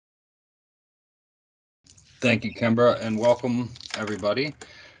Thank you, Kimbra, and welcome everybody.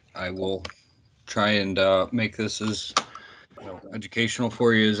 I will try and make this as educational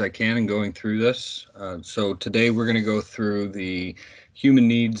for you as I can in going through this. So today we're going to go through the Human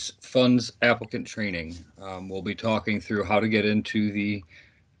Needs Funds applicant training. We'll be talking through how to get into the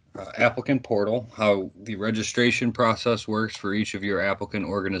applicant portal, how the registration process works for each of your applicant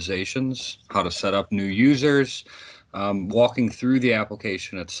organizations, how to set up new users, walking through the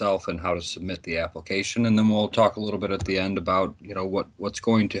application itself and how to submit the application, and then we'll talk a little bit at the end about what's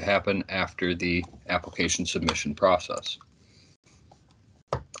going to happen after the application submission process.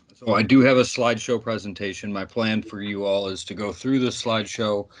 So I do have a slideshow presentation. My plan for you all is to go through the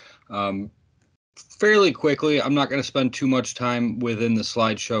slideshow fairly quickly. I'm not going to spend too much time within the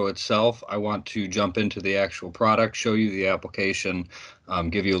slideshow itself. I want to jump into the actual product, show you the application,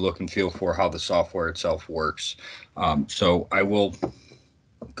 give you a look and feel for how the software itself works. So I will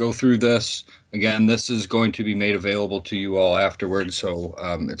go through this. Again, this is going to be made available to you all afterwards, so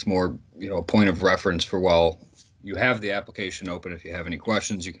it's more a point of reference for while you have the application open. If you have any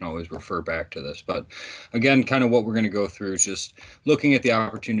questions, you can always refer back to this. But again, kind of what we're going to go through is just looking at the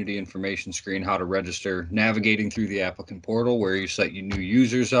opportunity information screen, how to register, navigating through the applicant portal where you set your new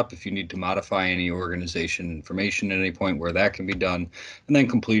users up if you need to modify any organization information at any point where that can be done, and then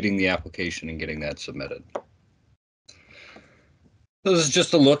completing the application and getting that submitted. This is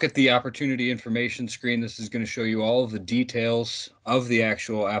just a look at the opportunity information screen. This is going to show you all of the details of the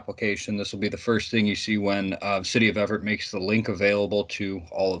actual application. This will be the first thing you see when City of Everett makes the link available to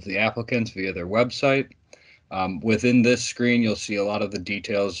all of the applicants via their website. Within this screen, you'll see a lot of the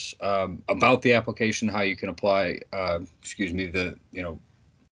details about the application, how you can apply,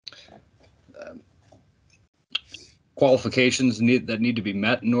 qualifications that need to be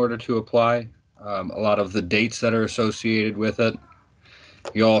met in order to apply, a lot of the dates that are associated with it.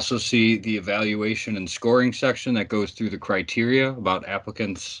 You also see the evaluation and scoring section that goes through the criteria about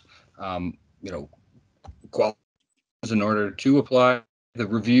applicants, qualifications in order to apply. The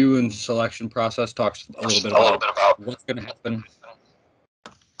review and selection process talks a little bit about what's going to happen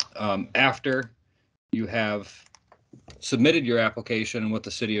after you have submitted your application and what the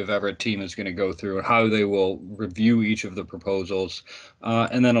City of Everett team is going to go through and how they will review each of the proposals,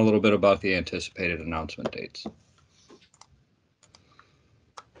 and then a little bit about the anticipated announcement dates.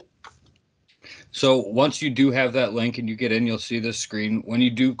 So once you do have that link and you get in, you'll see this screen. When you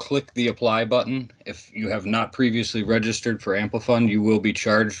do click the apply button, if you have not previously registered for Amplifund, you will be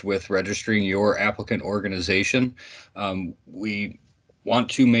charged with registering your applicant organization. We want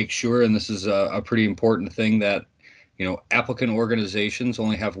to make sure, and this is a pretty important thing, that applicant organizations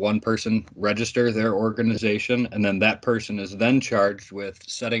only have one person register their organization, and then that person is then charged with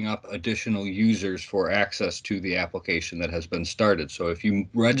setting up additional users for access to the application that has been started. So if you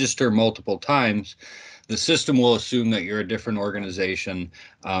register multiple times, the system will assume that you're a different organization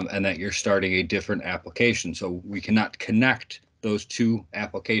and that you're starting a different application. So we cannot connect those two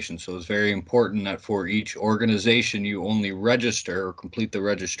applications. So it's very important that for each organization, you only register or complete the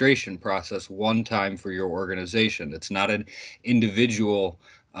registration process one time for your organization. It's not an individual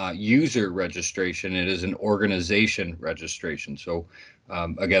user registration. It is an organization registration. So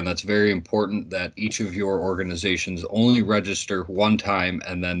again, that's very important that each of your organizations only register one time,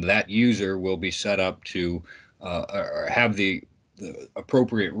 and then that user will be set up to or have the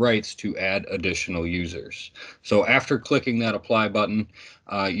appropriate rights to add additional users. So after clicking that apply button,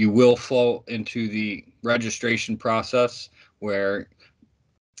 you will flow into the registration process where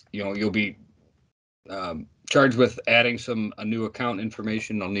you'll be charged with adding a new account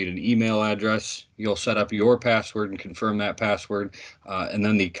information. I'll need an email address. You'll set up your password and confirm that password, and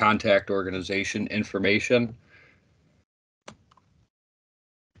then the contact organization information.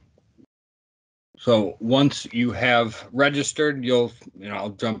 So once you have registered, I'll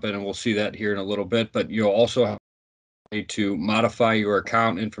jump in and we'll see that here in a little bit, but you'll also have to modify your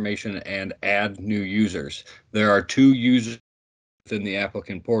account information and add new users. There are 2 users within the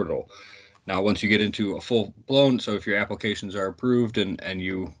applicant portal. Now, once you get into a full blown, so if your applications are approved and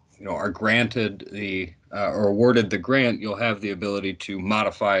you are granted or awarded the grant, you'll have the ability to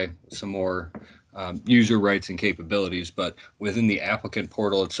modify some more user rights and capabilities. But within the applicant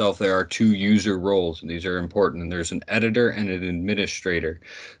portal itself, there are 2 user roles, and these are important. And there's an editor and an administrator.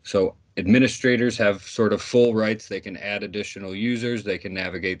 So administrators have sort of full rights. They can add additional users, they can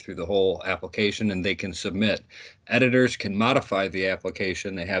navigate through the whole application, and they can submit. Editors can modify the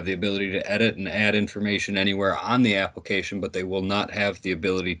application. They have the ability to edit and add information anywhere on the application, but they will not have the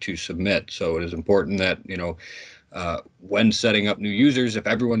ability to submit. So it is important that when setting up new users, if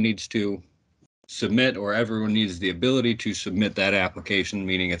everyone needs to submit, or everyone needs the ability to submit that application,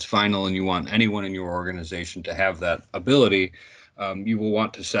 meaning it's final and you want anyone in your organization to have that ability, you will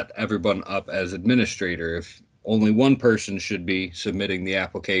want to set everyone up as administrator. If only one person should be submitting the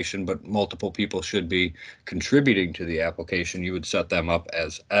application, but multiple people should be contributing to the application, you would set them up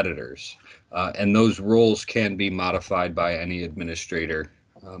as editors. And those roles can be modified by any administrator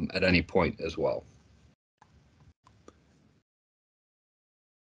at any point as well.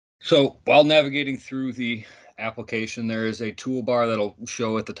 So while navigating through the application, there is a toolbar that'll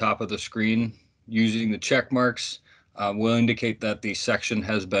show at the top of the screen. Using the check marks will indicate that the section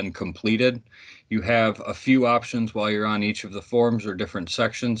has been completed. You have a few options while you're on each of the forms or different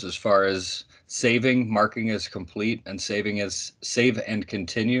sections as far as saving, marking as complete, and saving as save and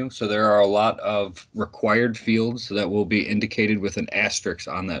continue. So there are a lot of required fields that will be indicated with an asterisk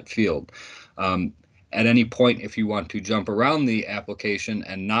on that field. At any point, if you want to jump around the application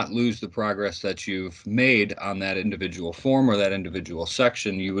and not lose the progress that you've made on that individual form or that individual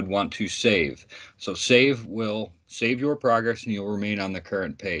section, you would want to save. So save will save your progress and you'll remain on the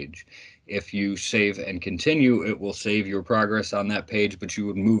current page. If you save and continue, it will save your progress on that page, but you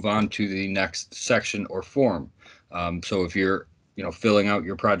would move on to the next section or form. So if you're filling out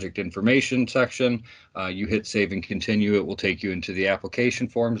your project information section, you hit save and continue, it will take you into the application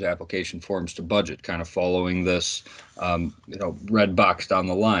forms to budget, kind of following this, red box down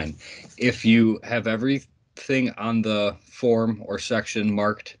the line. If you have everything on the form or section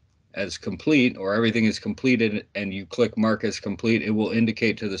marked as complete, or everything is completed and you click mark as complete, it will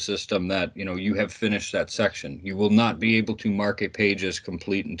indicate to the system that you have finished that section. You will not be able to mark a page as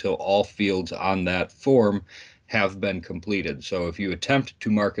complete until all fields on that form have been completed. So if you attempt to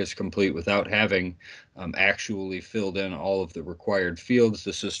mark as complete without having actually filled in all of the required fields,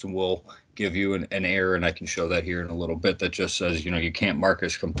 the system will give you an error, and I can show that here in a little bit, that just says you can't mark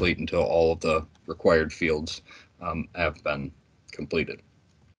as complete until all of the required fields have been completed.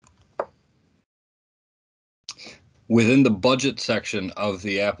 Within the budget section of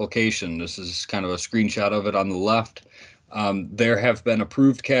the application, this is kind of a screenshot of it on the left, there have been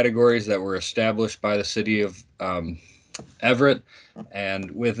approved categories that were established by the city of Everett, and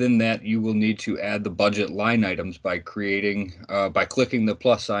within that you will need to add the budget line items by clicking the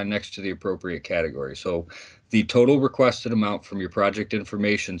plus sign next to the appropriate category. So the total requested amount from your project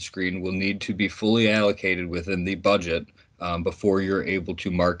information screen will need to be fully allocated within the budget before you're able to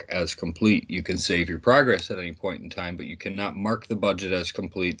mark as complete. You can save your progress at any point in time, but you cannot mark the budget as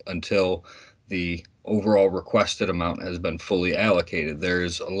complete until the overall requested amount has been fully allocated.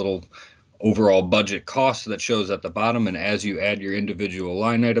 There's a little overall budget cost that shows at the bottom, and as you add your individual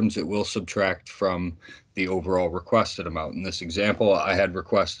line items, it will subtract from the overall requested amount. In this example, I had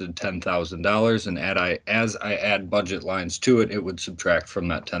requested $10,000, and as I add budget lines to it, it would subtract from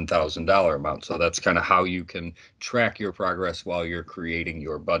that $10,000 amount. So that's kind of how you can track your progress while you're creating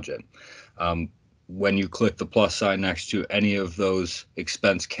your budget. When you click the plus sign next to any of those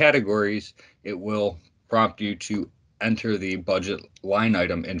expense categories, it will prompt you to enter the budget line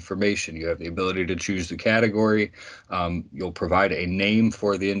item information. You have the ability to choose the category. You'll provide a name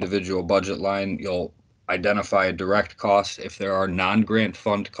for the individual budget line. You'll identify a direct cost. If there are non-grant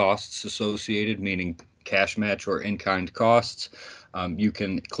fund costs associated, meaning cash match or in-kind costs, you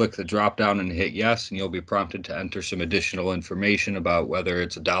can click the drop down and hit yes, and you'll be prompted to enter some additional information about whether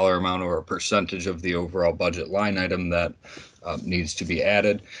it's a dollar amount or a percentage of the overall budget line item that needs to be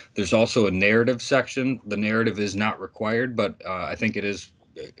added. There's also a narrative section. The narrative is not required, but I think it is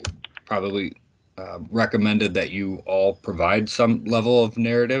probably recommended that you all provide some level of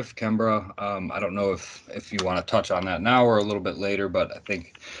narrative. Kimbra, I don't know if you want to touch on that now or a little bit later, but I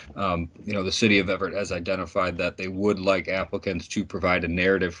think the city of Everett has identified that they would like applicants to provide a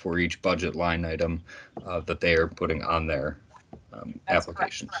narrative for each budget line item that they are putting on their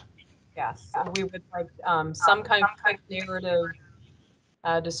applications. Correct. Yes, we would like some kind of quick narrative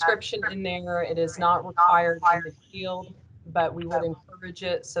description in there. It is not required in the field, but we would encourage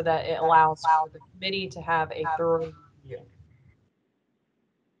it so that it allows for the committee to have a thorough review.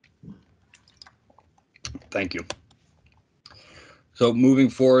 Thank you. So moving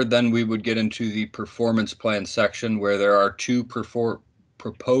forward, then we would get into the performance plan section, where there are two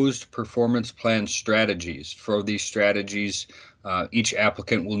proposed performance plan strategies. For these strategies, each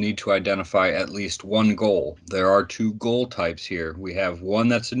applicant will need to identify at least one goal. There are two goal types here. We have one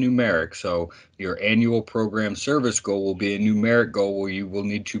that's a numeric, so your annual program service goal will be a numeric goal where you will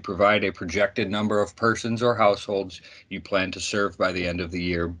need to provide a projected number of persons or households you plan to serve by the end of the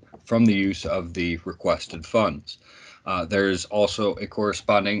year from the use of the requested funds. There's also a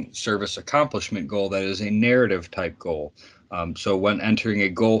corresponding service accomplishment goal that is a narrative type goal. So when entering a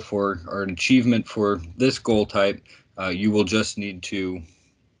goal for or an achievement for this goal type, you will just need to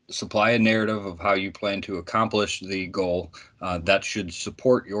supply a narrative of how you plan to accomplish the goal that should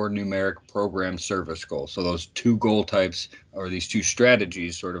support your numeric program service goal. So those two goal types or these two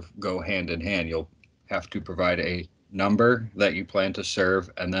strategies sort of go hand in hand. You'll have to provide a number that you plan to serve,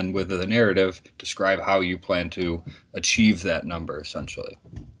 and then with the narrative, describe how you plan to achieve that number, essentially.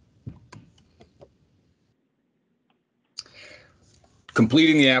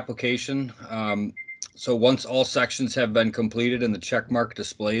 Completing the application. So once all sections have been completed and the check mark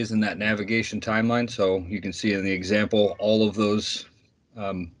displays in that navigation timeline, so you can see in the example, all of those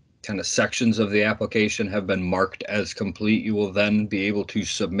kind of sections of the application have been marked as complete, you will then be able to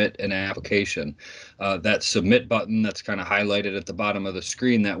submit an application. That submit button that's kind of highlighted at the bottom of the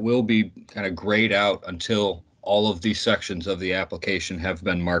screen, that will be kind of grayed out until all of these sections of the application have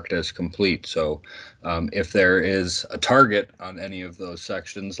been marked as complete. So if there is a target on any of those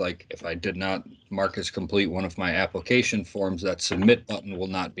sections, like if I did not mark as complete one of my application forms, that submit button will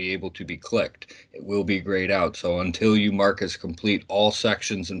not be able to be clicked. It will be grayed out. So until you mark as complete all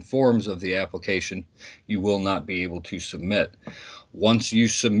sections and forms of the application, you will not be able to submit. Once you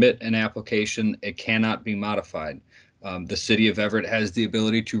submit an application, it cannot be modified. The city of Everett has the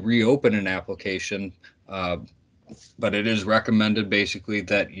ability to reopen an application, but it is recommended basically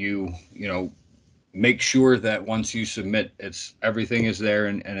that you make sure that once you submit, everything is there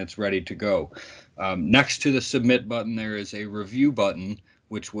and it's ready to go. Next to the submit button, there is a review button,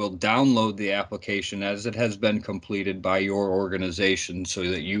 which will download the application as it has been completed by your organization so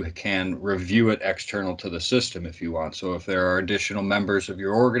that you can review it external to the system if you want. So if there are additional members of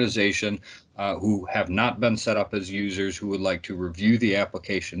your organization who have not been set up as users who would like to review the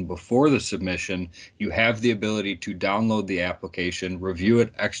application before the submission, you have the ability to download the application, review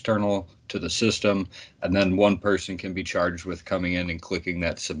it external to the system, and then one person can be charged with coming in and clicking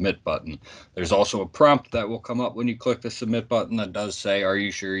that submit button. There's also a prompt that will come up when you click the submit button that does say, are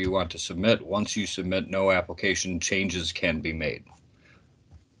you sure you want to submit? Once you submit, no application changes can be made.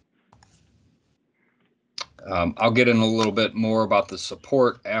 I'll get in a little bit more about the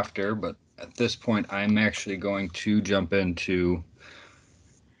support after, but at this point, I'm actually going to jump into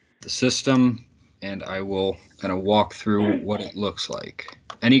the system and I will kind of walk through what it looks like.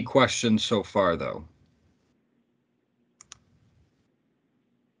 Any questions so far, though?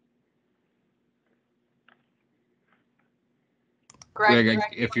 Greg,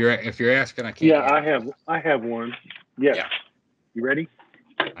 if you're asking, I can't. Yeah, I have one. Yes. Yeah. You ready?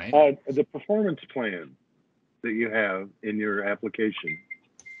 The performance plan that you have in your application,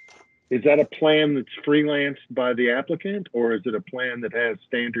 is that a plan that's freelanced by the applicant, or is it a plan that has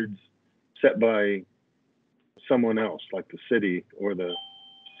standards set by someone else, like the city or the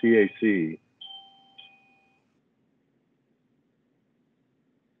CAC?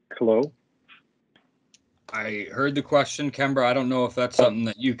 Hello? I heard the question, Kembra. I don't know if that's something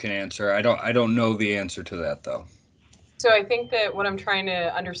that you can answer. I don't know the answer to that, though. So I think that what I'm trying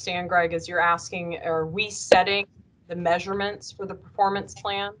to understand, Greg, is you're asking, are we setting the measurements for the performance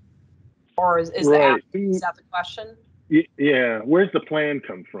plan? Or is right. That the question? Yeah. Where's the plan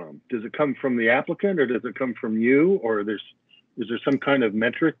come from? Does it come from the applicant, or does it come from you? Or is there some kind of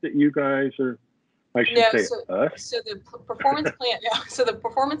metric that you guys are, I should say us? So the performance plan, so the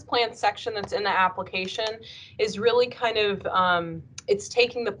performance plan section that's in the application is really kind of, it's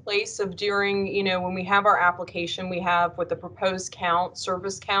taking the place of during, when we have our application, we have what the proposed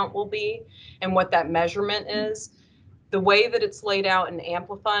service count will be and what that measurement is. The way that it's laid out in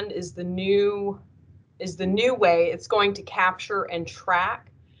Amplifund is the new way. It's going to capture and track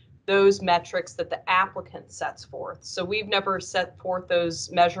those metrics that the applicant sets forth. So we've never set forth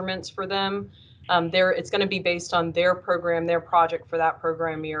those measurements for them. It's going to be based on their program, their project for that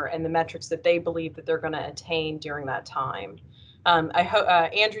program year, and the metrics that they believe that they're going to attain during that time. I hope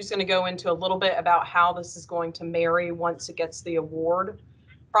Andrew's going to go into a little bit about how this is going to marry once it gets the award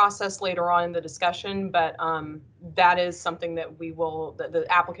process later on in the discussion, but that is something that the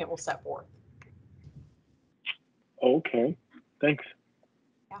applicant will set forth. Okay, thanks.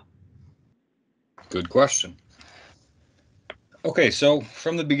 Yeah. Good question. Okay, so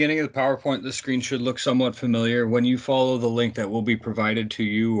from the beginning of the PowerPoint, the screen should look somewhat familiar. When you follow the link that will be provided to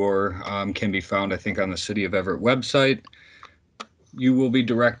you or can be found, I think, on the City of Everett website, you will be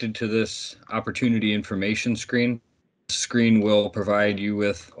directed to this opportunity information screen. This screen will provide you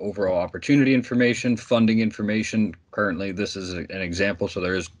with overall opportunity information, funding information. Currently, this is an example, so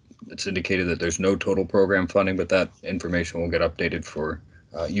it's indicated that there's no total program funding, but that information will get updated for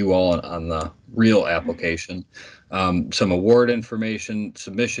you all on the real application. Some award information,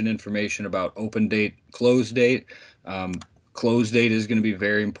 submission information about open date, close date, close date is going to be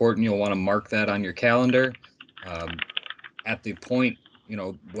very important. You'll want to mark that on your calendar. At the point,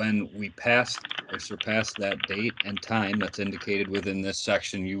 when we pass or surpass that date and time that's indicated within this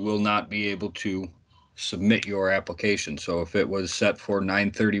section, you will not be able to submit your application. So if it was set for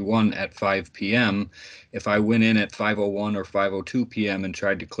 9:31 at 5 p.m., if I went in at 5:01 or 5:02 p.m. and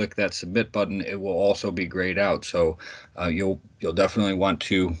tried to click that submit button, it will also be grayed out. So you'll definitely want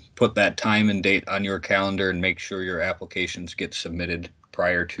to put that time and date on your calendar and make sure your applications get submitted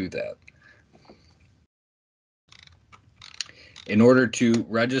prior to that. In order to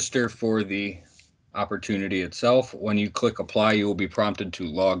register for the opportunity itself, when you click apply, you will be prompted to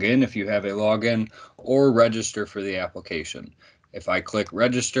log in if you have a login, or register for the application. If I click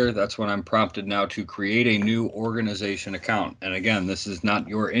register, that's when I'm prompted now to create a new organization account. And again, this is not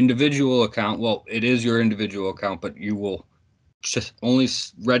your individual account. Well, it is your individual account, but you will just only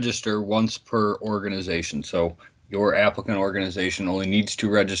register once per organization. So your applicant organization only needs to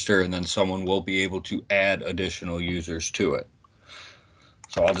register, and then someone will be able to add additional users to it.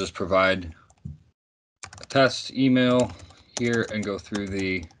 So I'll just provide a test email here and go through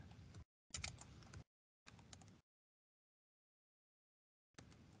the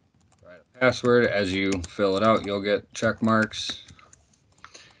password. As you fill it out, you'll get check marks.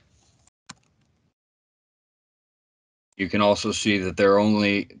 You can also see that there are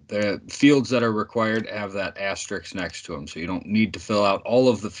only the fields that are required have that asterisk next to them. So you don't need to fill out all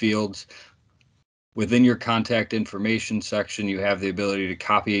of the fields. Within your contact information section, you have the ability to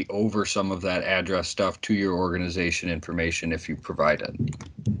copy over some of that address stuff to your organization information if you provide it.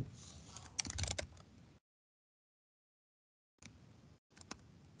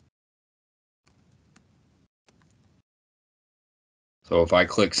 So if I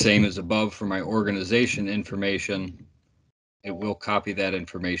click same as above for my organization information, it will copy that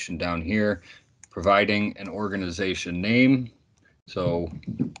information down here, providing an organization name. So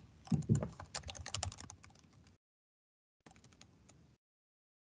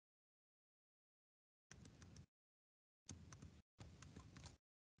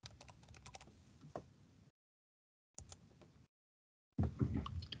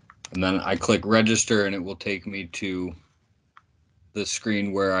and then I click register, and it will take me to the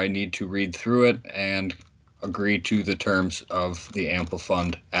screen where I need to read through it and agree to the terms of the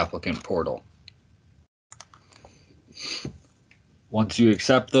Amplifund applicant portal. Once you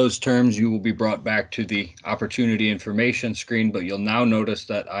accept those terms, you will be brought back to the opportunity information screen, but you'll now notice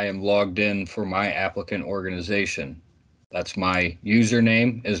that I am logged in for my applicant organization. That's my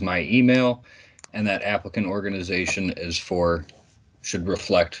username is my email, and that applicant organization should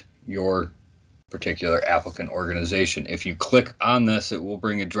reflect your particular applicant organization. If you click on this, it will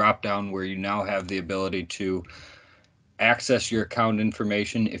bring a drop down where you now have the ability to access your account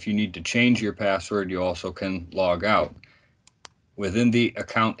information. If you need to change your password, you also can log out. Within the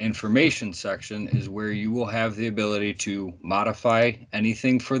account information section is where you will have the ability to modify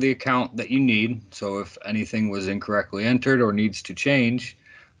anything for the account that you need. So if anything was incorrectly entered or needs to change,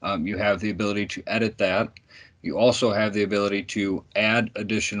 you have the ability to edit that. You also have the ability to add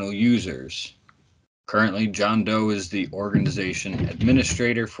additional users. Currently, John Doe is the organization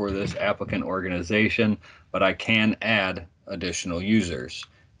administrator for this applicant organization, but I can add additional users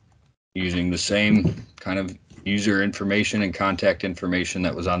using the same kind of user information and contact information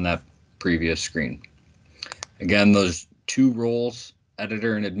that was on that previous screen. Again, those two roles,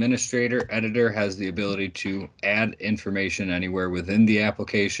 editor and administrator. Editor has the ability to add information anywhere within the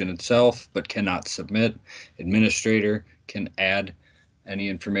application itself, but cannot submit. Administrator can add any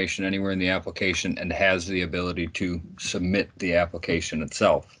information anywhere in the application and has the ability to submit the application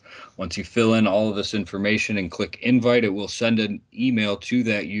itself. Once you fill in all of this information and click invite, it will send an email to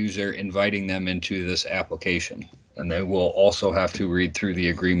that user inviting them into this application. And they will also have to read through the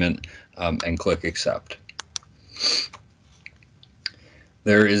agreement and click accept.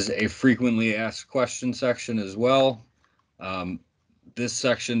 There is a frequently asked questions section as well. This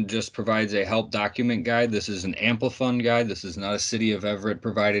section just provides a help document guide. This is an Amplifund guide. This is not a City of Everett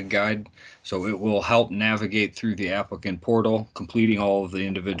provided guide. So it will help navigate through the applicant portal, completing all of the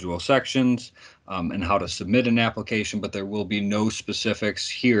individual sections and how to submit an application, but there will be no specifics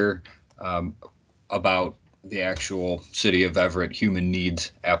here about the actual City of Everett human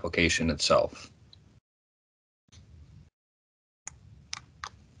needs application itself.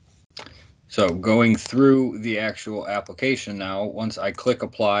 So going through the actual application now, once I click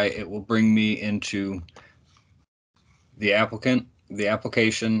apply, it will bring me into the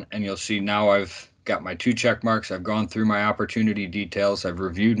application, and you'll see now I've got my 2 check marks. I've gone through my opportunity details. I've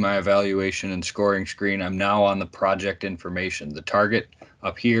reviewed my evaluation and scoring screen. I'm now on the project information. The target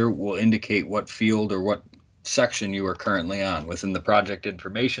up here will indicate what field or what section you are currently on. Within the project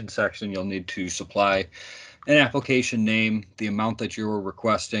information section, you'll need to supply an application name, the amount that you were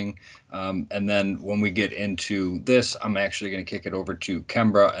requesting, and then when we get into this, I'm actually going to kick it over to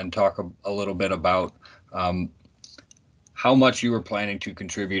Kembra and talk a little bit about how much you were planning to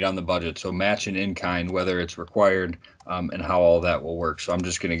contribute on the budget. So match and in-kind, whether it's required, and how all that will work. So I'm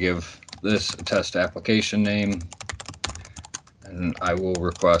just going to give this a test application name, and I will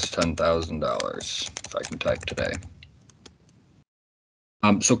request $10,000 if I can type today.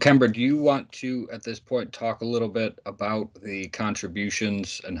 So Kembra, do you want to, at this point, talk a little bit about the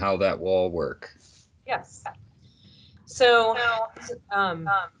contributions and how that will all work? Yes. So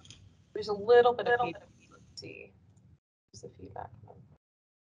there's a little bit of feedback. Let's see. Where's the feedback?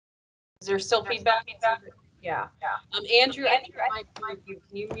 Is there still feedback? Yeah. Andrew, I think can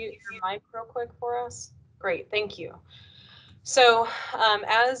you mute your mic real quick for us? Great, thank you. So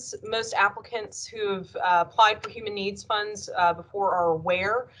as most applicants who have applied for human needs funds before are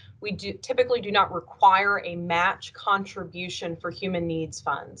aware, we typically do not require a match contribution for human needs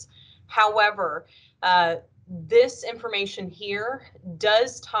funds. However, this information here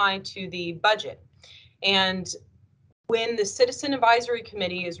does tie to the budget. And when the Citizen Advisory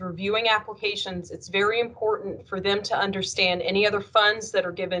Committee is reviewing applications, it's very important for them to understand any other funds that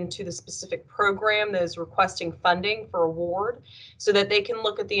are given to the specific program that is requesting funding for award, so that they can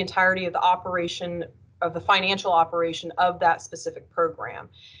look at the entirety of the operation, of the financial operation of that specific program.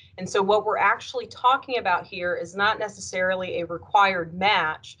 And so what we're actually talking about here is not necessarily a required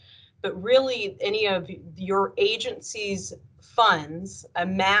match, but really any of your agency's funds, a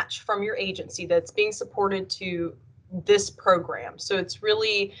match from your agency that's being supported to this program. So it's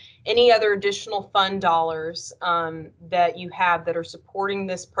really any other additional fund dollars that you have that are supporting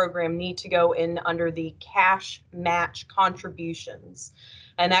this program need to go in under the cash match contributions.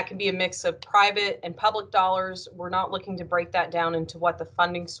 And that can be a mix of private and public dollars. We're not looking to break that down into what the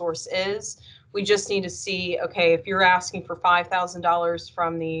funding source is. We just need to see, okay, if you're asking for $5,000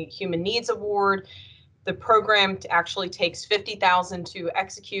 from the Human Needs Award, the program actually takes $50,000 to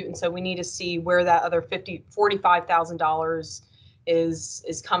execute, and so we need to see where that other $45,000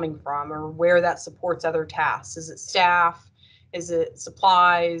 is coming from, or where that supports other tasks. Is it staff? Is it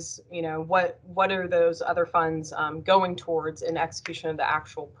supplies? You know, what are those other funds going towards in execution of the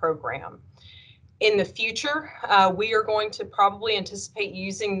actual program? In the future, we are going to probably anticipate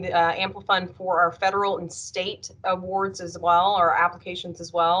using the Amplifund for our federal and state awards as well, or applications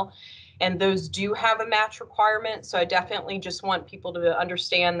as well. And those do have a match requirement. So I definitely just want people to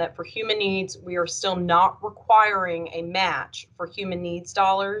understand that for human needs, we are still not requiring a match for human needs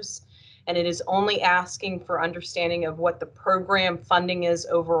dollars. And it is only asking for understanding of what the program funding is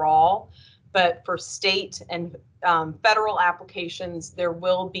overall. But for state and federal applications, there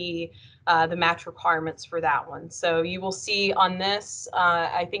will be the match requirements for that one. So you will see on this,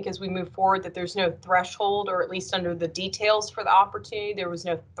 I think as we move forward, that there's no threshold, or at least under the details for the opportunity, there was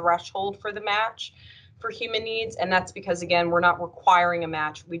no threshold for the match for human needs. And that's because, again, we're not requiring a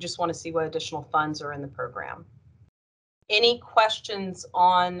match. We just want to see what additional funds are in the program. Any questions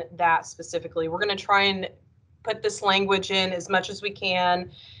on that specifically? We're going to try and put this language in as much as we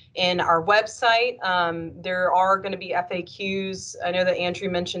can in our website. There are going to be FAQs. I know that Andrew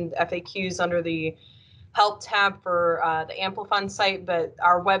mentioned FAQs under the help tab for the Amplifund site, but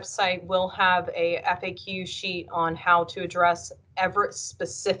our website will have a FAQ sheet on how to address Everett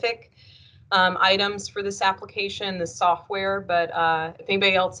specific items for this application, the software. But if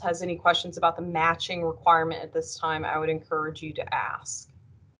anybody else has any questions about the matching requirement at this time, I would encourage you to ask.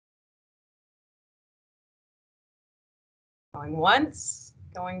 Going once,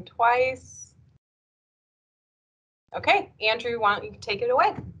 going twice. Okay, Andrew, why don't you take it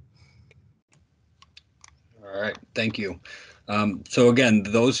away? All right, thank you. So again,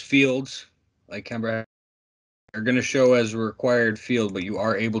 those fields, like Kembra, are going to show as a required field, but you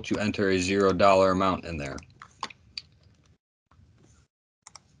are able to enter a $0 amount in there.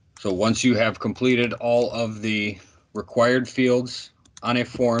 So once you have completed all of the required fields on a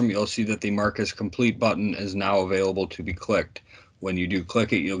form, you'll see that the Mark as Complete button is now available to be clicked. When you do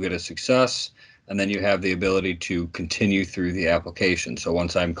click it, you'll get a success, and then you have the ability to continue through the application. So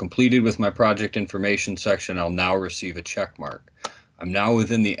once I'm completed with my project information section, I'll now receive a check mark. I'm now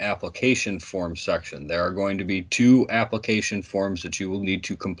within the application form section. There are going to be two application forms that you will need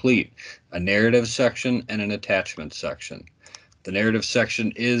to complete, a narrative section and an attachment section. The narrative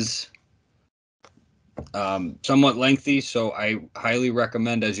section is somewhat lengthy, so I highly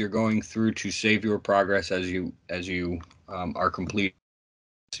recommend as you're going through to save your progress as you are complete.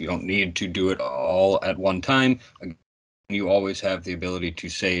 So you don't need to do it all at one time. you always have the ability to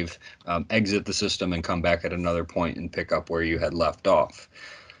save, exit the system, and come back at another point and pick up where you had left off.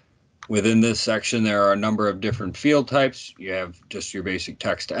 Within this section, there are a number of different field types. You have just your basic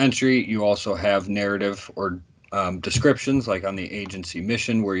text entry. You also have narrative or descriptions, like on the agency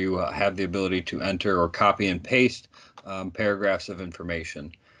mission, where you have the ability to enter or copy and paste paragraphs of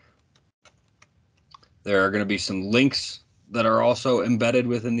information. There are going to be some links that are also embedded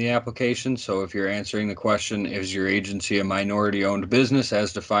within the application. So if you're answering the question, is your agency a minority-owned business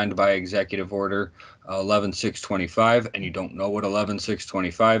as defined by Executive Order 11625, and you don't know what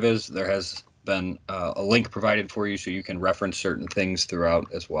 11625 is, there has been a link provided for you so you can reference certain things throughout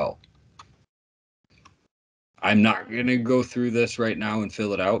as well. I'm not going to go through this right now and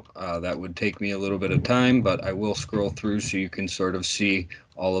fill it out. That would take me a little bit of time, but I will scroll through so you can sort of see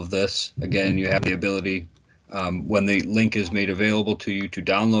all of this. Again, you have the ability, when the link is made available to you, to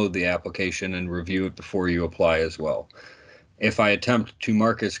download the application and review it before you apply as well. If I attempt to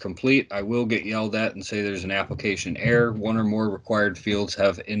mark as complete, I will get yelled at and say there's an application error. One or more required fields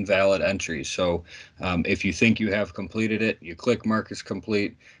have invalid entries. So if you think you have completed it, you click mark as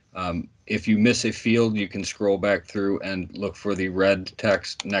complete. If you miss a field, you can scroll back through and look for the red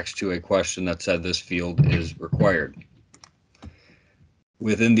text next to a question that said this field is required.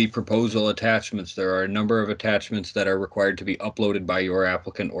 Within the proposal attachments, there are a number of attachments that are required to be uploaded by your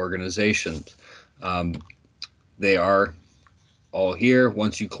applicant organizations. They are all here.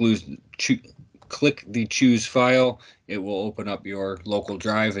 Once you click the choose file, it will open up your local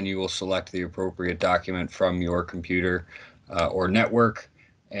drive and you will select the appropriate document from your computer or network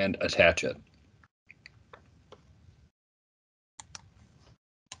and attach it.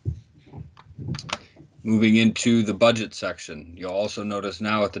 Moving into the budget section, you'll also notice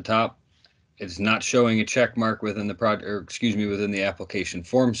now at the top, it's not showing a check mark within the project, or excuse me, within the application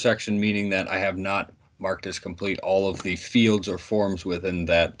form section, meaning that I have not marked as complete all of the fields or forms within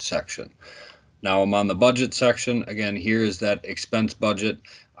that section. Now I'm on the budget section. Again, here is that expense budget.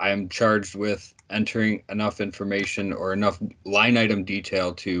 I am charged with entering enough information or enough line item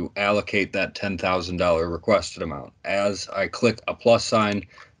detail to allocate that $10,000 requested amount. As I click a plus sign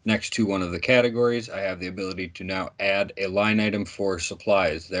next to one of the categories, I have the ability to now add a line item for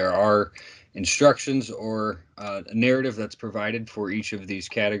supplies. There are instructions or a narrative that's provided for each of these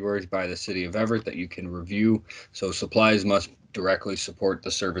categories by the City of Everett that you can review. So supplies must directly support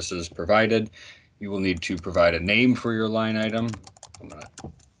the services provided. You will need to provide a name for your line item. I'm going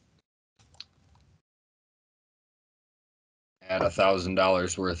to add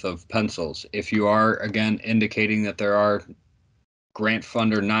 $1,000 worth of pencils. If you are, again, indicating that there are grant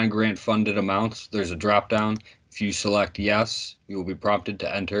fund or non-grant funded amounts, there's a drop down. If you select yes, you will be prompted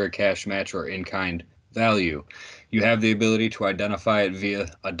to enter a cash match or in-kind value. You have the ability to identify it via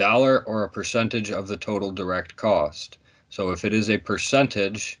a dollar or a percentage of the total direct cost. So if it is a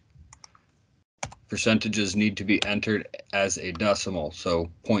percentage, percentages need to be entered as a decimal. So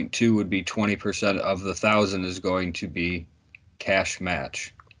 0.2 would be 20% of the 1,000 is going to be cash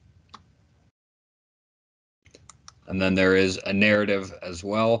match. And then there is a narrative as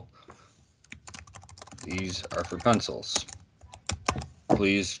well. These are for pencils.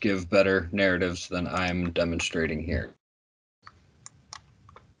 Please give better narratives than I'm demonstrating here.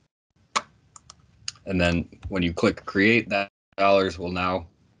 And then when you click create, that dollars will now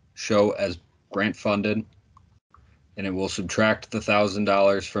show as grant funded, and it will subtract the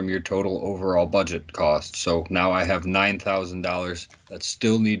 $1,000 from your total overall budget cost. So now I have $9,000 that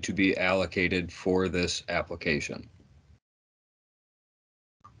still need to be allocated for this application.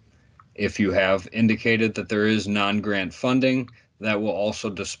 If you have indicated that there is non-grant funding, that will also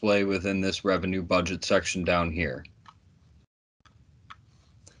display within this revenue budget section down here.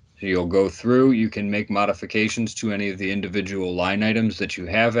 So you'll go through, you can make modifications to any of the individual line items that you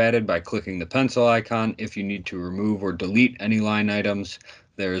have added by clicking the pencil icon. If you need to remove or delete any line items,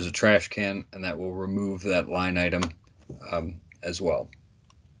 there is a trash can and that will remove that line item as well.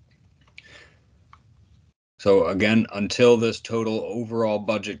 So again, until this total overall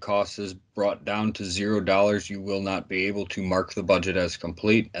budget cost is brought down to $0, you will not be able to mark the budget as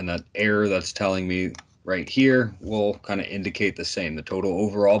complete. And that error that's telling me right here will kind of indicate the same. The total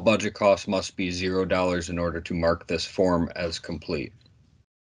overall budget cost must be $0 in order to mark this form as complete.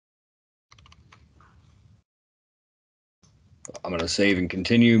 I'm going to save and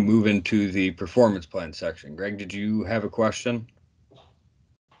continue, move into the performance plan section. Greg, did you have a question?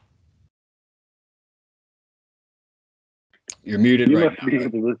 You're muted you right must now. Be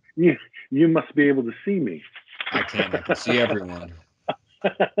able to, you must be able to see me. I can see everyone.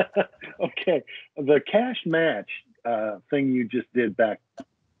 Okay, the cash match thing you just did back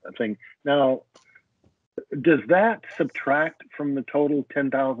thing. Now, Does that subtract from the total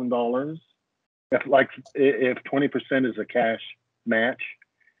 $10,000? If 20% is a cash match,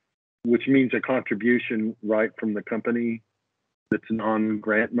 which means a contribution right from the company that's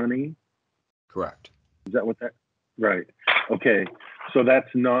non-grant money? Correct. Is that what that? Right. Okay. So that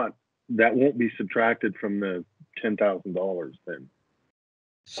won't be subtracted from the $10,000 then.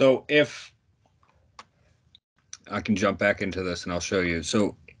 So if I can jump back into this and I'll show you.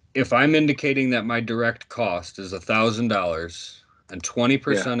 So if I'm indicating that my direct cost is $1,000 and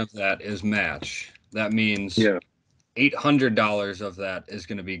 20% of that is match, that means $800 of that is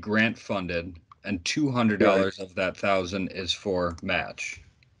going to be grant funded and $200 of that 1,000 is for match.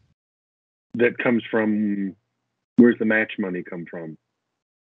 That comes from, where's the match money come from?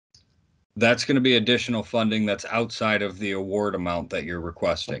 That's going to be additional funding that's outside of the award amount that you're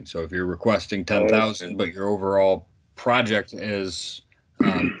requesting. So if you're requesting 10,000, but your overall project is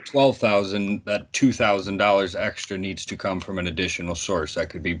 12,000, that $2,000 extra needs to come from an additional source. That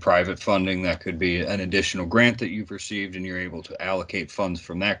could be private funding, that could be an additional grant that you've received and you're able to allocate funds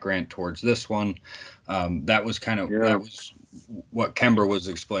from that grant towards this one. That was kind of that was what Kember was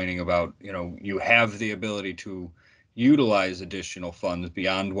explaining about, you know, you have the ability to utilize additional funds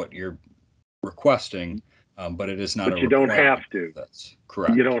beyond what you're requesting, but it is not but you don't have to. That's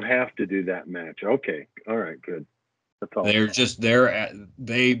correct. You don't have to do that match. Okay. All right, good. That's all. They're just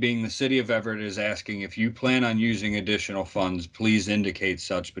they being the city of Everett is asking if you plan on using additional funds, please indicate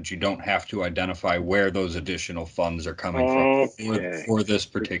such, but you don't have to identify where those additional funds are coming from for this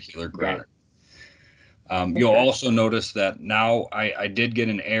particular grant. You'll also notice that now I did get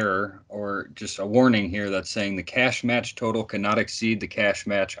an error or just a warning here that's saying the cash match total cannot exceed the cash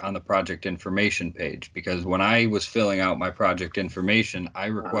match on the project information page, because when I was filling out my project information, I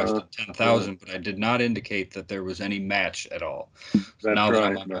requested 10,000, but I did not indicate that there was any match at all. So now that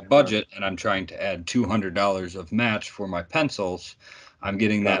I'm on my budget and I'm trying to add $200 of match for my pencils, I'm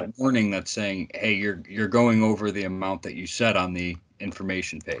getting that warning that's saying, hey, you're going over the amount that you set on the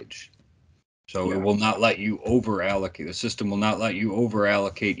information page. So it will not let you over allocate. The system will not let you over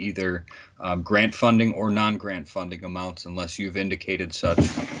allocate either grant funding or non-grant funding amounts unless you've indicated such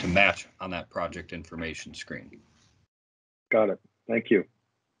to match on that project information screen. Got it. Thank you.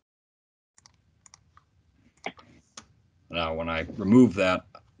 Now, when I remove that,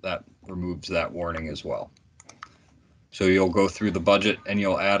 that removes that warning as well. So you'll go through the budget and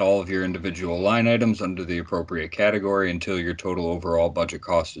you'll add all of your individual line items under the appropriate category until your total overall budget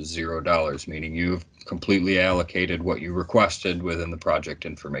cost is $0, meaning you've completely allocated what you requested within the project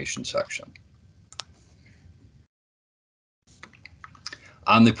information section.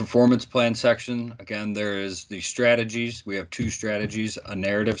 On the performance plan section, again, there is the strategies. We have two strategies, a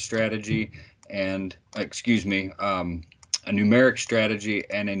narrative strategy and, a numeric strategy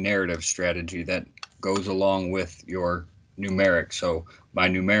and a narrative strategy that goes along with your numeric. So my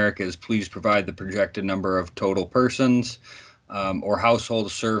numeric is please provide the projected number of total persons or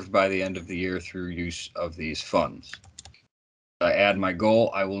households served by the end of the year through use of these funds. I add my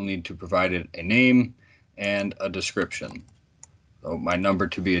goal, I will need to provide it a name and a description. So my number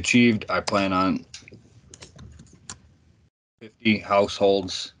to be achieved, I plan on 50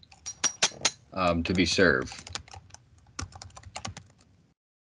 households to be served.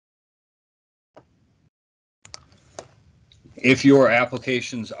 If your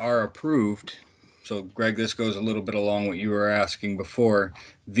applications are approved, so Greg, this goes a little bit along what you were asking before,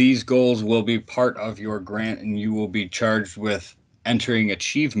 these goals will be part of your grant and you will be charged with entering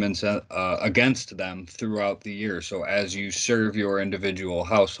achievements against them throughout the year. So as you serve your individual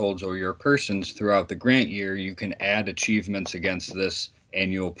households or your persons throughout the grant year, you can add achievements against this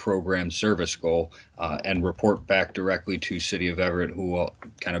annual program service goal and report back directly to City of Everett, who will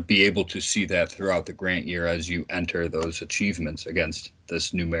kind of be able to see that throughout the grant year as you enter those achievements against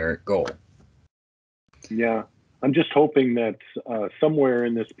this numeric goal. Yeah, I'm just hoping that somewhere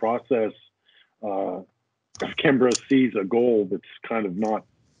in this process, if Kimbra sees a goal that's kind of not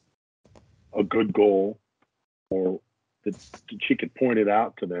a good goal, or that she could point it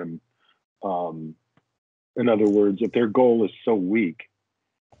out to them. In other words, if their goal is so weak,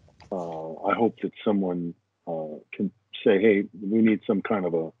 I hope that someone can say, hey, we need some kind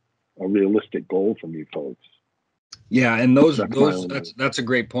of a realistic goal from you folks. Yeah, and that's a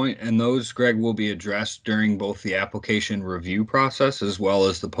great point. And those, Greg, will be addressed during both the application review process as well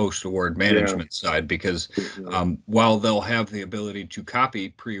as the post-award management side, because while they'll have the ability to copy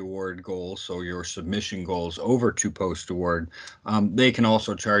pre-award goals, so your submission goals over to post-award, they can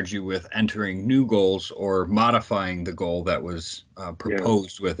also charge you with entering new goals or modifying the goal that was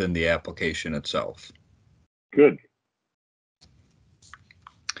proposed within the application itself. Good.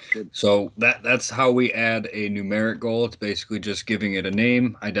 So that's how we add a numeric goal. It's basically just giving it a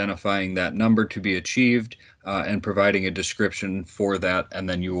name, identifying that number to be achieved, and providing a description for that. And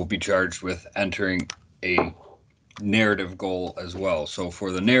then you will be charged with entering a narrative goal as well. So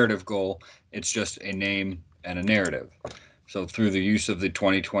for the narrative goal, it's just a name and a narrative. So through the use of the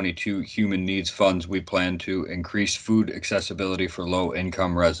 2022 Human Needs Funds, we plan to increase food accessibility for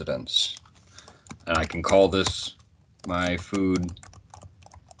low-income residents. And I can call this my food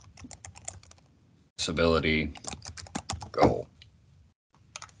accessibility goal.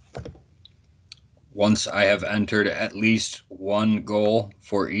 Once I have entered at least one goal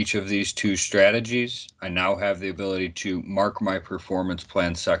for each of these two strategies, I now have the ability to mark my performance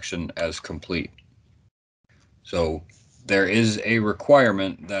plan section as complete. So there is a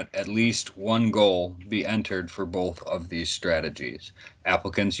requirement that at least one goal be entered for both of these strategies.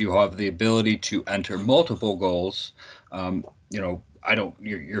 Applicants, you have the ability to enter multiple goals.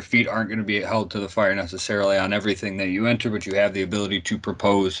 Your feet aren't going to be held to the fire necessarily on everything that you enter, but you have the ability to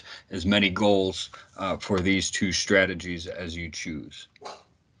propose as many goals for these two strategies as you choose.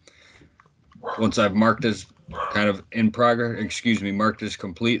 Once I've marked as kind of in progress, marked as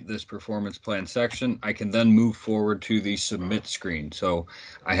complete this performance plan section, I can then move forward to the submit screen. So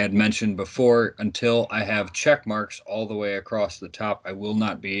I had mentioned before, until I have check marks all the way across the top, I will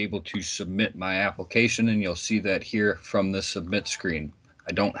not be able to submit my application, and you'll see that here from the submit screen.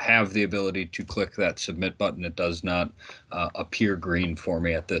 I don't have the ability to click that submit button. It does not appear green for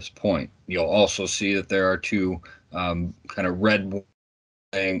me at this point. You'll also see that there are two kind of red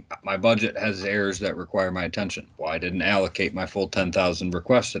saying my budget has errors that require my attention. Well, I didn't allocate my full 10,000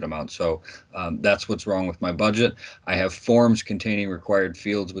 requested amount. So that's what's wrong with my budget. I have forms containing required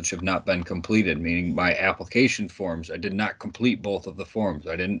fields which have not been completed, meaning my application forms. I did not complete both of the forms.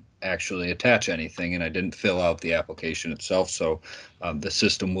 I didn't actually attach anything, and I didn't fill out the application itself. So the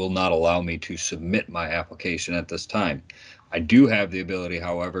system will not allow me to submit my application at this time. I do have the ability,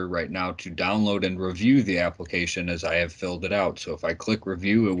 however, right now to download and review the application as I have filled it out. So if I click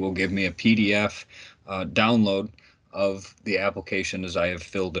review, it will give me a PDF download of the application as I have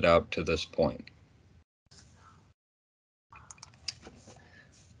filled it out to this point.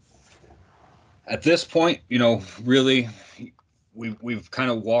 At this point, really, we've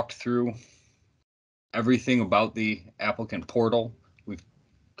kind of walked through everything about the applicant portal. We've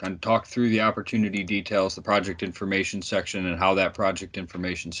kind of talk through the opportunity details, the project information section, and how that project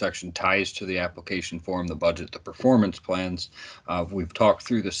information section ties to the application form, the budget, the performance plans. We've talked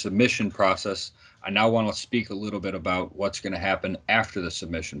through the submission process. I now want to speak a little bit about what's going to happen after the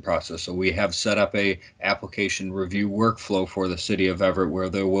submission process. So we have set up a application review workflow for the city of Everett where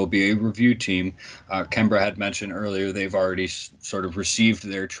there will be a review team. Kembra had mentioned earlier they've already sort of received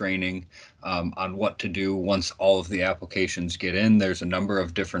their training on what to do once all of the applications get in. There's a number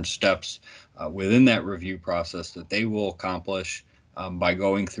of different steps within that review process that they will accomplish by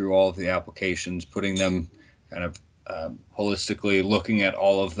going through all of the applications, putting them kind of holistically, looking at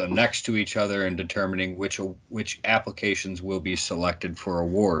all of them next to each other and determining which applications will be selected for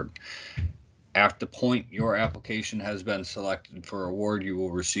award. At the point your application has been selected for award, you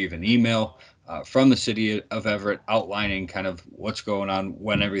will receive an email from the city of Everett outlining kind of what's going on,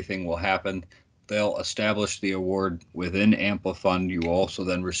 when everything will happen. They'll establish the award within Amplifund. You will also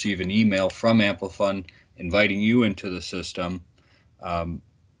then receive an email from Amplifund inviting you into the system.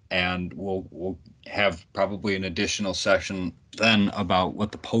 And we'll have probably an additional session then about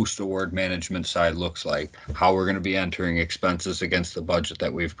what the post-award management side looks like, how we're going to be entering expenses against the budget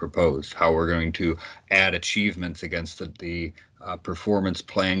that we've proposed, how we're going to add achievements against the performance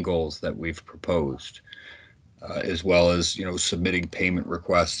plan goals that we've proposed, as well as submitting payment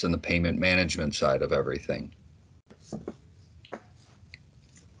requests and the payment management side of everything.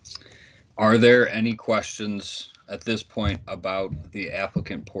 Are there any questions at this point about the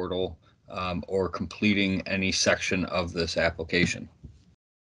applicant portal or completing any section of this application?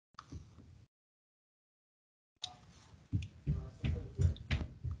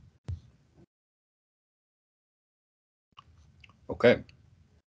 Okay.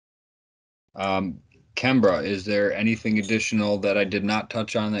 Kembra, is there anything additional that I did not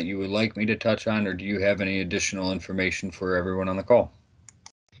touch on that you would like me to touch on, or do you have any additional information for everyone on the call?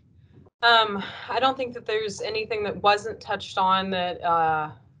 I don't think that there's anything that wasn't touched on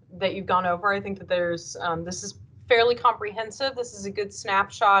that you've gone over. I think that there's this is fairly comprehensive. This is a good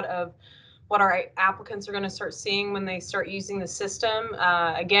snapshot of what our applicants are going to start seeing when they start using the system.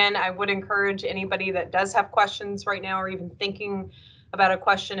 Again, I would encourage anybody that does have questions right now or even thinking about a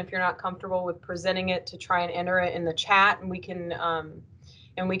question, if you're not comfortable with presenting it, to try and enter it in the chat, and we can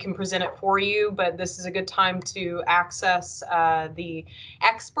and we can present it for you, but this is a good time to access the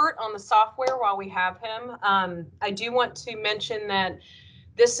expert on the software while we have him. I do want to mention that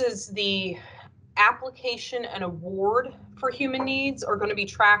this is the application and award for human needs are going to be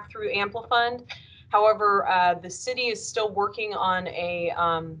tracked through Amplifund. However, the city is still working on a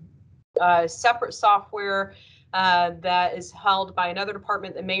separate software that is held by another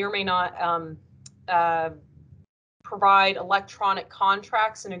department that may or may not provide electronic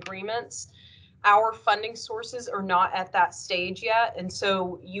contracts and agreements. Our funding sources are not at that stage yet, and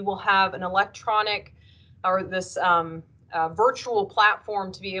so you will have an electronic or this virtual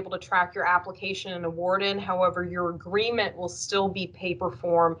platform to be able to track your application and award in. However, your agreement will still be paper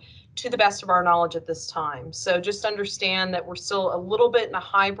form to the best of our knowledge at this time. So just understand that we're still a little bit in a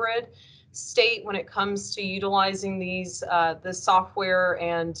hybrid state when it comes to utilizing these this software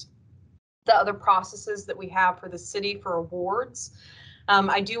and the other processes that we have for the city for awards.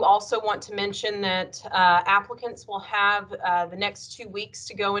 I do also want to mention that applicants will have the next 2 weeks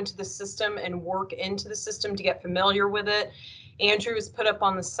to go into the system and work into the system to get familiar with it. Andrew has put up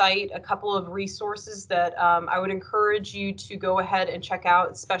on the site a couple of resources that I would encourage you to go ahead and check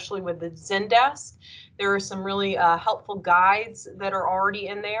out, especially with the Zendesk. There are some really helpful guides that are already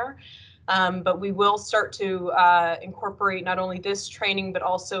in there. But we will start to incorporate not only this training, but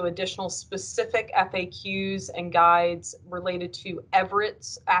also additional specific FAQs and guides related to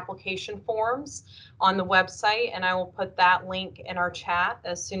Everett's application forms on the website. And I will put that link in our chat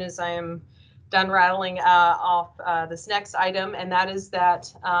as soon as I am done rattling off this next item. And that is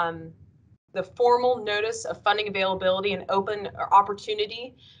that the formal notice of funding availability and open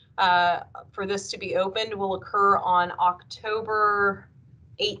opportunity for this to be opened will occur on October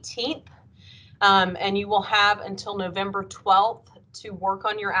 18th. And you will have until November 12th to work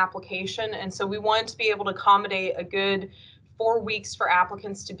on your application. And so we wanted to be able to accommodate a good 4 weeks for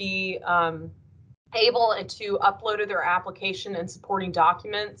applicants to be able to upload their application and supporting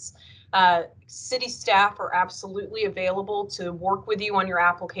documents. City staff are absolutely available to work with you on your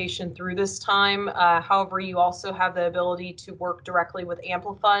application through this time. However, you also have the ability to work directly with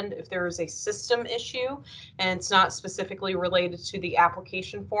Amplifund if there is a system issue and it's not specifically related to the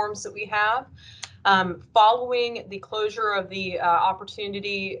application forms that we have. Following the closure of the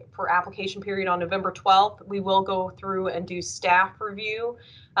opportunity for application period on November 12th, we will go through and do staff review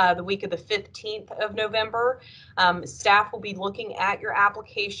the week of the 15th of November. Staff will be looking at your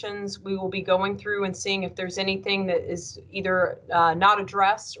applications. We will be going through and seeing if there's anything that is either not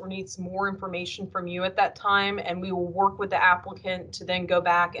addressed or needs more information from you at that time. And we will work with the applicant to then go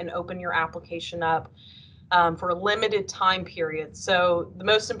back and open your application up for a limited time period. So the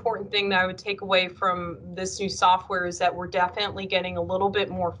most important thing that I would take away from this new software is that we're definitely getting a little bit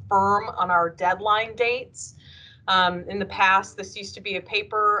more firm on our deadline dates. In the past, this used to be a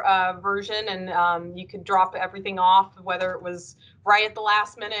paper version, and you could drop everything off, whether it was right at the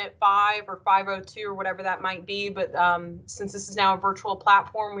last minute, 5 or 5:02 or whatever that might be. But since this is now a virtual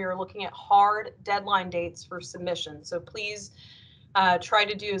platform, we are looking at hard deadline dates for submission. So please try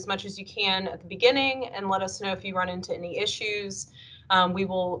to do as much as you can at the beginning and let us know if you run into any issues. We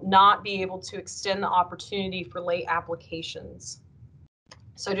will not be able to extend the opportunity for late applications.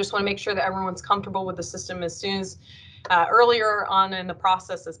 So I just want to make sure that everyone's comfortable with the system as soon as earlier on in the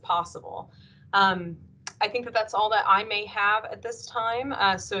process as possible. I think that that's all that I may have at this time.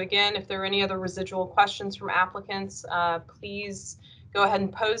 So again, if there are any other residual questions from applicants, please go ahead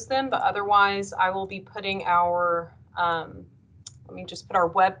and pose them. But otherwise, I will be putting our, let me just put our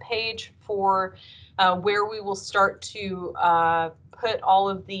web page for where we will start to put all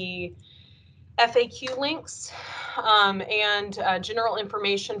of the FAQ links and general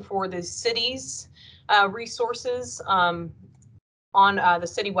information for the city's resources on the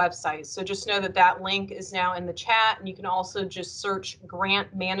city website. So just know that that link is now in the chat, and you can also just search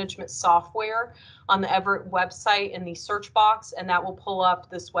grant management software on the Everett website in the search box, and that will pull up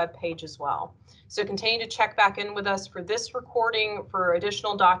this web page as well. So continue to check back in with us for this recording for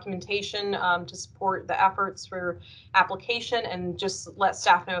additional documentation to support the efforts for application, and just let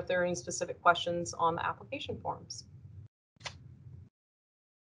staff know if there are any specific questions on the application forms.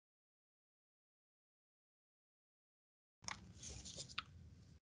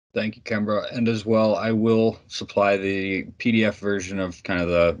 Thank you, Kimbra. And as well, I will supply the PDF version of kind of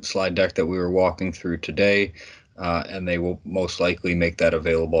the slide deck that we were walking through today, and they will most likely make that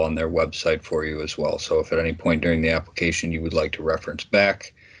available on their website for you as well. So if at any point during the application you would like to reference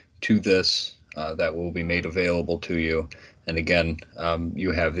back to this, that will be made available to you. And again,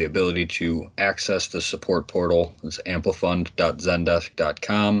 you have the ability to access the support portal. It's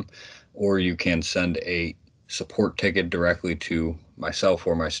amplifund.zendesk.com, or you can send a support ticket directly to myself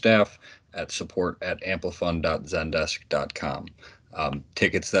or my staff at support@amplifund.zendesk.com.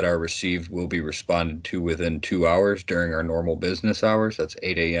 Tickets that are received will be responded to within 2 hours during our normal business hours. That's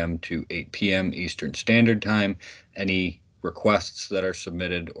 8 a.m. to 8 p.m. Eastern Standard Time. Any requests that are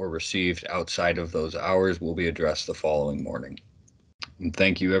submitted or received outside of those hours will be addressed the following morning. And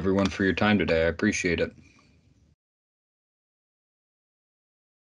thank you everyone for your time today. I appreciate it.